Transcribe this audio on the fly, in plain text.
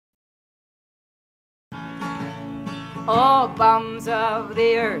all bums of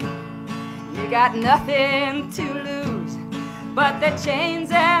the earth. You got nothing to lose but their chains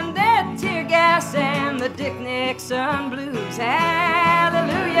and their tear gas and the Dick Nixon blues.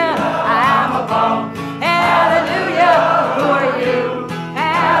 Hallelujah, I'm a bum. Hallelujah, who are you?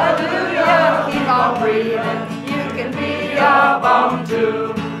 Hallelujah, keep on breathing. You can be a bum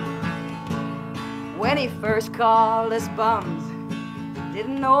too. When he first called us bums,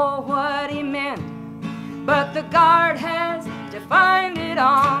 didn't know what he meant, but the guard has defined it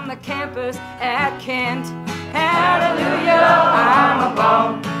on the campus at Kent. Hallelujah, I'm a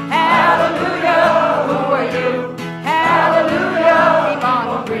bum. Hallelujah, who are you? Hallelujah, keep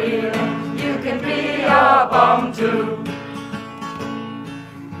on breathing. You can be a bum too.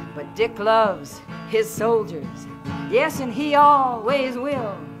 But Dick loves his soldiers, yes, and he always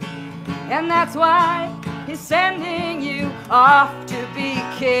will. And that's why he's sending you off to be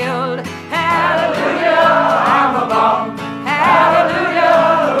killed. Hallelujah, I'm a bum.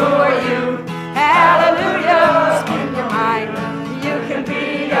 Hallelujah, who are you? Hallelujah, speak your mind. You can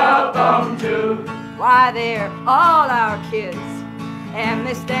be a bum too. Why, they're all our kids, and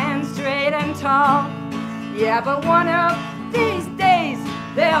they stand straight and tall. Yeah, but one of these days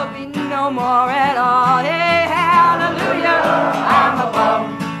there'll be no more at all. Hey, hallelujah, I'm a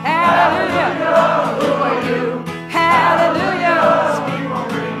bum. Hallelujah, who are you? Hallelujah, speak on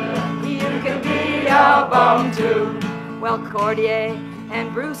breathing. You can be a bum too. Well, Cordier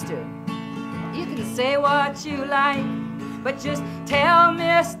and Brewster, you can say what you like, but just tell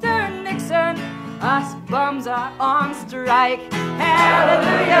Mr. Nixon us bums are on strike.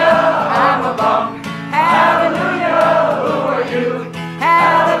 Hallelujah, I'm a bum. Hallelujah, who are you?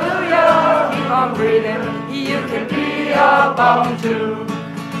 Hallelujah, keep on breathing. You can be a bum too.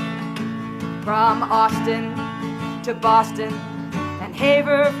 From Austin to Boston and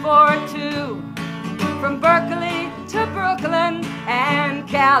Haverford too, from Berkeley to Brooklyn and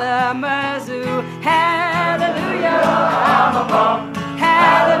Kalamazoo. Hallelujah, I'm a bum.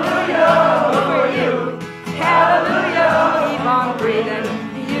 Hallelujah, who are you? Hallelujah, keep on breathing.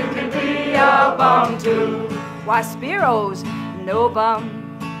 You can be a bum too. Why, Spiro's no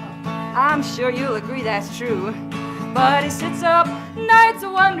bum. I'm sure you'll agree that's true. But he sits up nights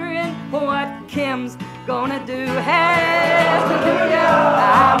wondering what Kim's gonna do. Hallelujah,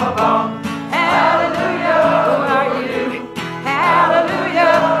 I'm a bum. Hallelujah, who are you?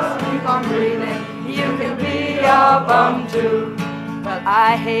 Hallelujah, keep on breathing. You can be a bum too. Well,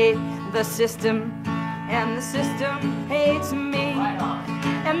 I hate the system, and the system hates me.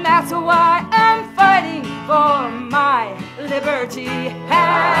 And that's why I'm fighting for my liberty.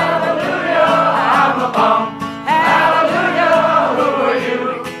 Hallelujah, I'm a bum. Hallelujah, who are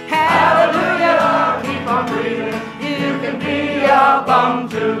you? Hallelujah, keep on breathing. You can be a bum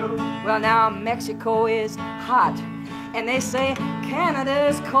too. Well, now Mexico is hot, and they say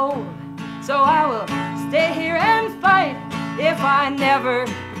Canada's cold. So I will stay here and fight if I never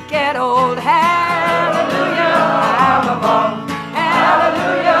get old. Hallelujah, I'm a bum.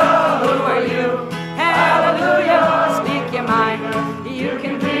 Hallelujah, who are you? Hallelujah, speak your mind. You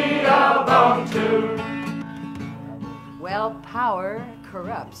can be a bum too. Well, power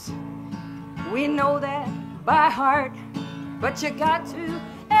corrupts. We know that by heart, but you got to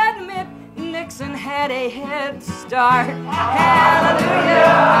admit Nixon had a head start. Hallelujah,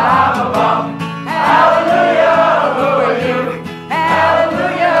 I'm a bum. Hallelujah, who are you?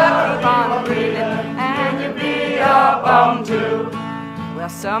 Hallelujah, keep on breathing, and you be a bum too. Well,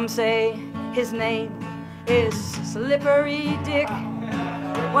 some say his name is Slippery Dick.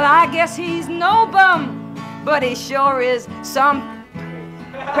 Well, I guess he's no bum, but he sure is some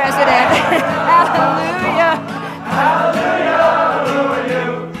president. Hallelujah. Hallelujah, who are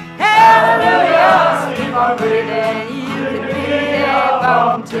you? Hallelujah, keep on breathing. You can be a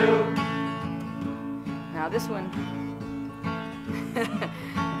bum too. Now this one,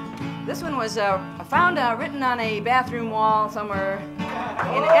 this one was found written on a bathroom wall somewhere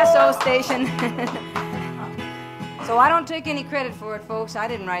in an SO station. So I don't take any credit for it, folks. I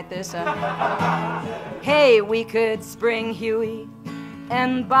didn't write this. Hey, we could spring Huey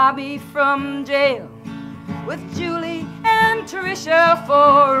and Bobby from jail with Julie and Tricia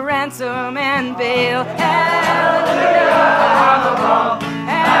for ransom and bail.